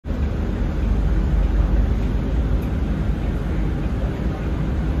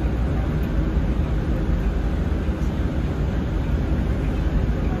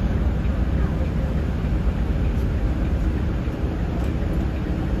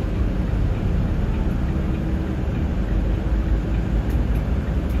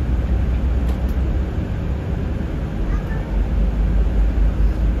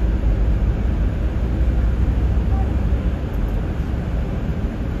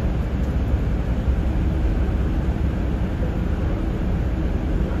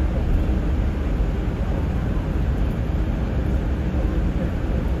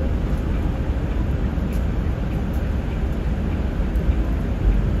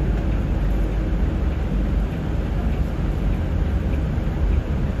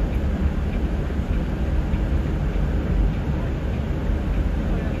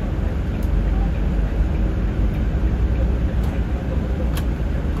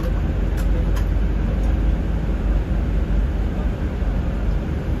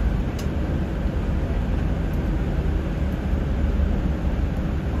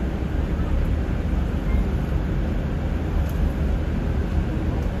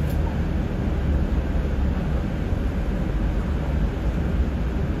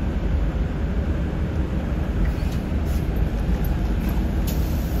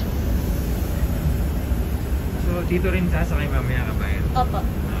dito rin sasakay mamaya ka ba yun? Opo.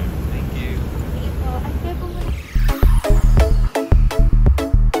 Thank you. Sige po. Ay, kaya po muna.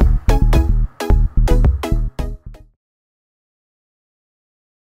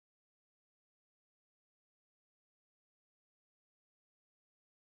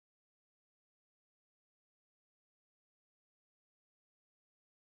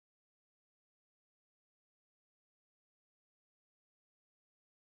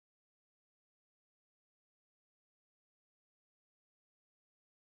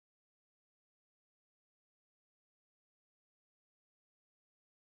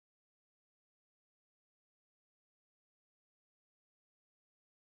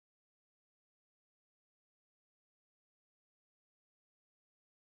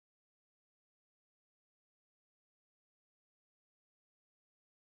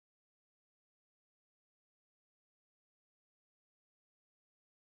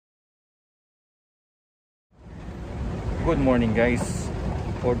 Good morning guys.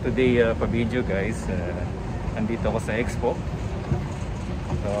 For today pa-video guys, andito ako sa Expo.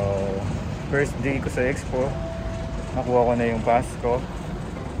 So first day ko sa Expo, nakuha ko na yung pass ko.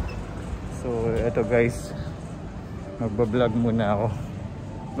 So eto guys, magbablog muna ako.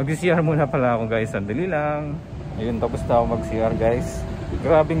 Mag-CR muna pala ako guys, sandali lang. Ayun, tapos na ako mag-CR guys.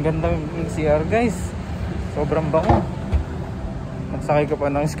 Grabing ganda yung CR guys, sobrang bango. Magsakay ka pa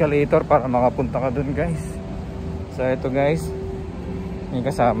ng escalator para makapunta ka dun guys. So ito guys, may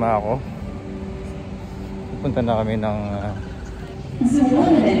kasama ako. Pupunta na kami ng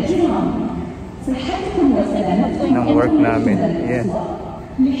work namin. Yeah.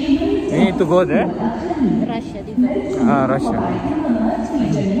 We need to go there? Russia, dito. Russia.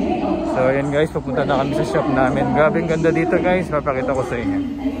 So ayan guys, papunta na kami sa shop namin. Grabing ganda dito guys, papakita ko sa inyo.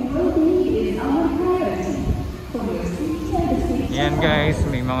 Ayan guys,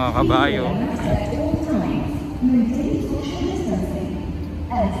 may mga kabayo.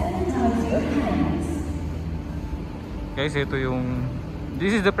 Guys, ito yung...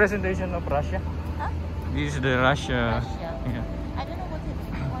 This is the presentation of Russia. Huh? This is the Russia. Yeah. I don't know what it is.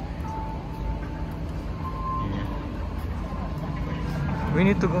 Yeah. We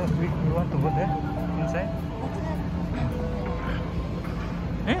need to go. We want to go there inside.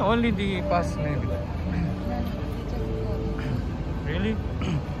 Only the pass maybe. Really?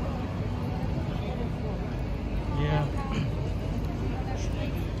 Yeah.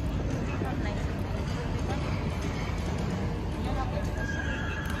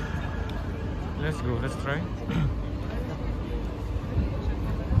 Let's go, let's try.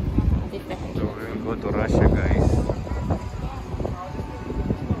 So we'll go to Russia guys.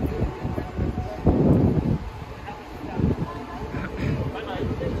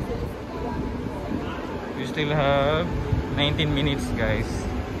 We still have 19 minutes guys.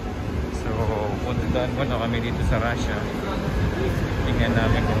 So puntaan muna kami dito sa Russia. Tingnan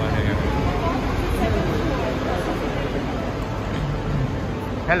namin kung ano yun.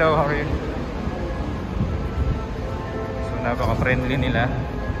 Hello, how are you? Napaka-friendly nila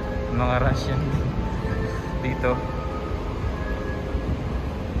mga Russian dito.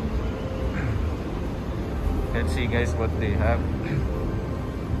 Let's see guys what they have.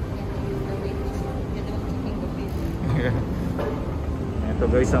 Ito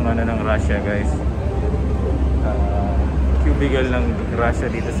guys ang ano ng Russia guys, cubicle ng Russia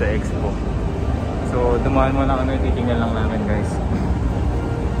dito sa Expo. So dumaan mo na kami, titingnan lang namin guys.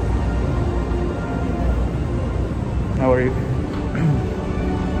 How are you?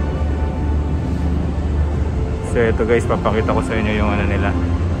 So ito guys, papakita ko sa inyo yung ano nila.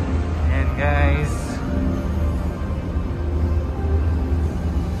 And guys,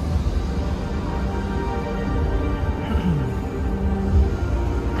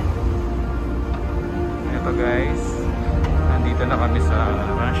 ito guys, nandito na kami sa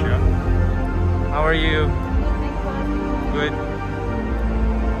Russia. How are you? Good.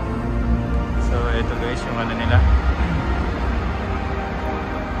 So ito guys yung ano nila,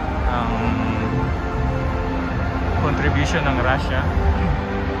 ang contribution ng Russia.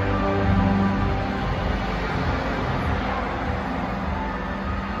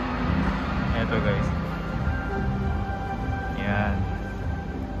 Ito guys, yan.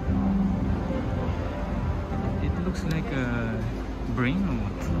 It looks like a brain or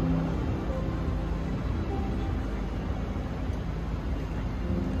what?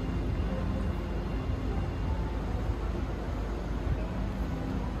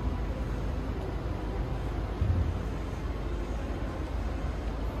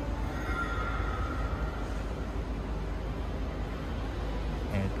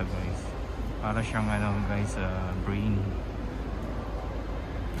 Ito guys, para siyang ano guys, brain.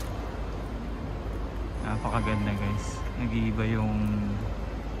 Napakaganda guys. Nag-iiba yung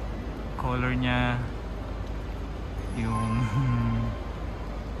color niya. Yung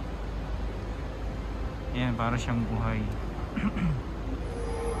yan, para siyang buhay.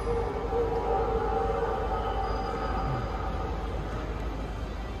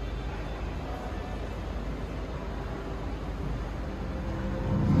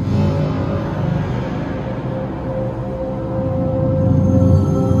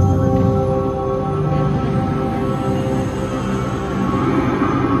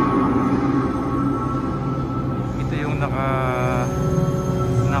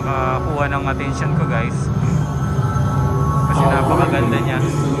 Nakakuha ng attention ko guys kasi napakaganda niya.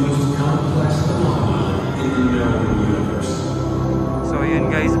 So yun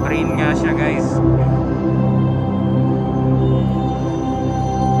guys, brain nga siya guys.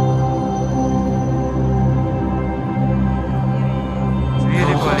 It's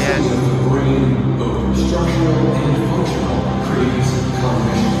beautiful, yes.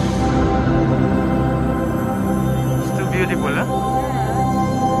 It's too beautiful, huh?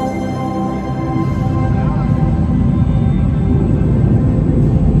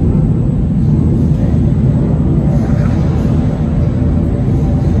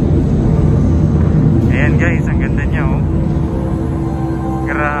 Guys, ang ganda niya oh.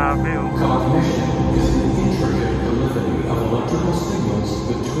 Grabe oh. Cognition is an intricate polyphony of electrical signals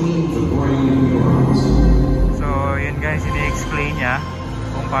between the brain and neurons. So, yun guys, ini-explain niya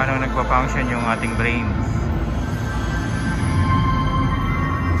kung paano nagpa-function yung ating brains.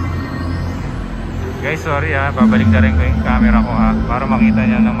 Guys, sorry ha, babalik na rin ko yung camera ko ha, para makita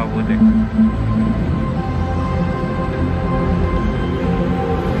niya ng mabuti.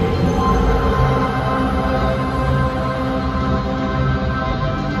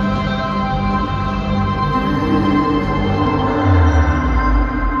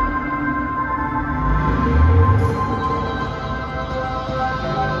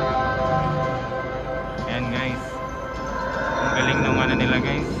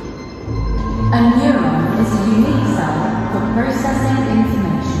 A neuron is a unique cell for processing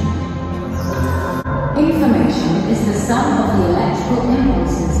information. Information is the sum of the electrical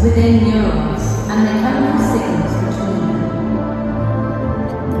impulses within neurons and the chemical signals between them.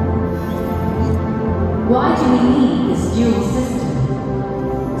 Why do we need this dual system?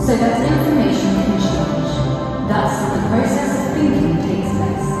 So that information can change. Thus, the process of thinking takes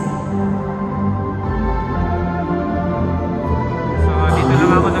place. Dito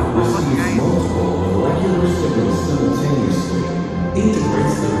lang ako nag-focus guys. Molecular signals simultaneously,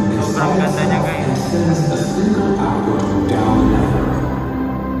 integrates them into and sends a single output down the network.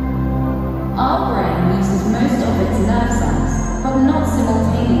 Our brain uses most of its nerve cells, but not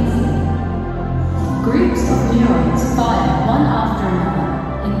simultaneously. Groups of neurons fire one after another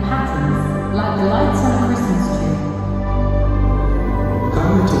in patterns like the lights on a Christmas tree.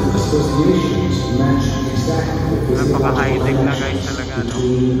 Cognitive associations match exactly the Napaka-high-tech na physiological guys talaga, no?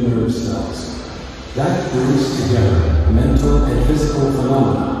 between nerve cells. That brings together mental and physical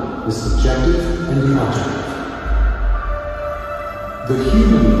phenomena, the subjective and the objective. The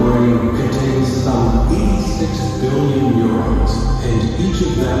human brain contains some 86 billion neurons, and each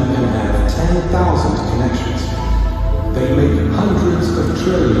of them can have 10,000 connections. They make hundreds of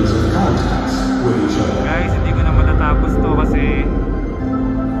trillions of contacts with each other. Guys, hindi ko na matatapos to kasi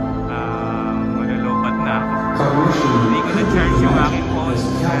malalobat na ako. Hindi ko na-charge yung aking phone.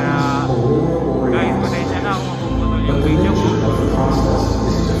 Kaya guys, pasensya na kung mapuputol yung video ko.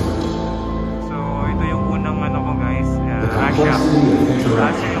 So, ito yung unang ano ko guys, Russia.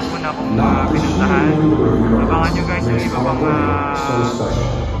 Russia yung una kong pinuntahan. Abangan nyo guys yung iba pang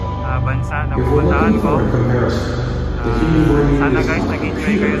bansa na pupuntahan ko. Sana guys,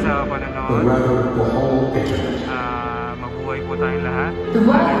 nag-enjoy kayo sa panonood. Mabuhay po tayong lahat.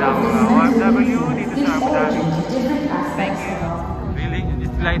 Lagi lang OFW dito sa Abu Dhabi. Thank you. Really?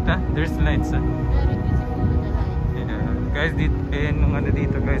 It's light ah? There's lights ah? Guys, nung ano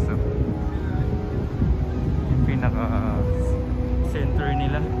dito guys oh. Yung pinaka center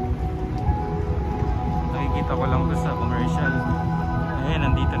nila. Nakikita ko lang doon sa commercial. Ayan,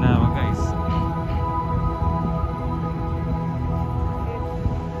 nandito na ako guys.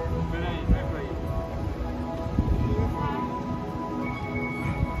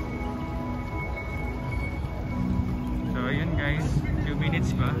 So ayun guys, few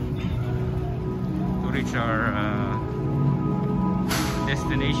minutes pa to reach our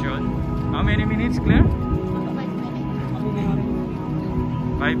destination. How many minutes, Claire?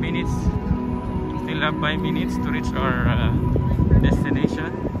 5 minutes. Still have 5 minutes to reach our destination.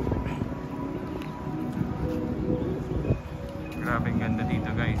 Grabe ganda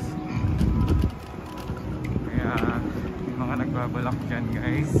dito guys. may mga nagbabalak dyan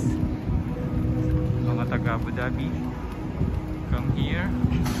guys, mga taga Abu Dhabi. Come here,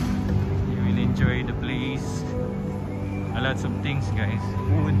 you will enjoy the place. Lots of things guys,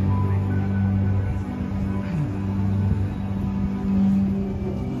 food.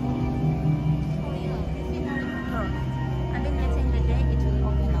 And then let's say in the day it will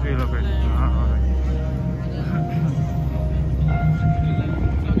open up. Feel of it. Alright.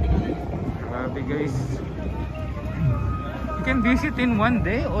 Grabe guys. You can visit in one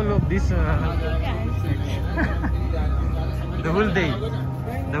day all of this. The whole day.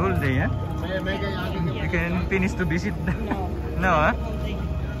 The whole day, yeah? You can finish to visit. No. No, huh?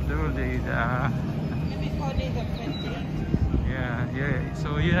 The whole day. Maybe 4 days or 20. Yeah.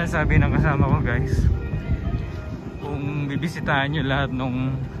 So yun ang sabi ng kasama ko guys. Kung bibisitahan nyo lahat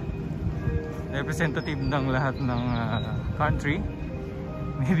ng representative ng lahat ng country,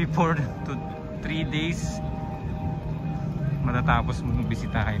 maybe 4 to 3 days matatapos mong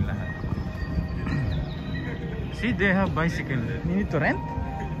bisitahin lahat. See, they have bicycle. You need to rent?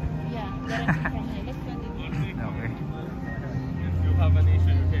 Yeah, they're from here. Let's go to Okay. If you have an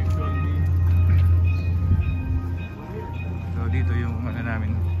issue, you can call me. So dito yung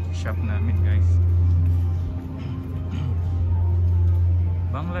namin shop namin guys.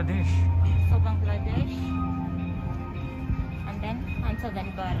 Bangladesh. So Bangladesh. And then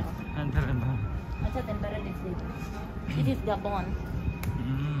Antaganbara. Antaganbara is it. It is Gabon.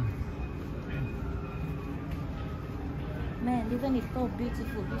 Man, this one is so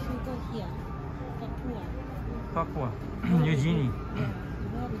beautiful. We should go here. Papua. Papua. New Guinea. Yeah,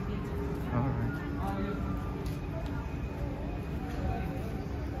 very beautiful. Alright.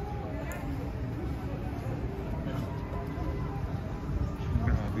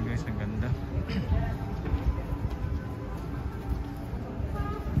 Grabe guys, ang ganda.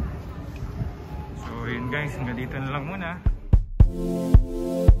 So yun guys, hanggang dito na lang muna.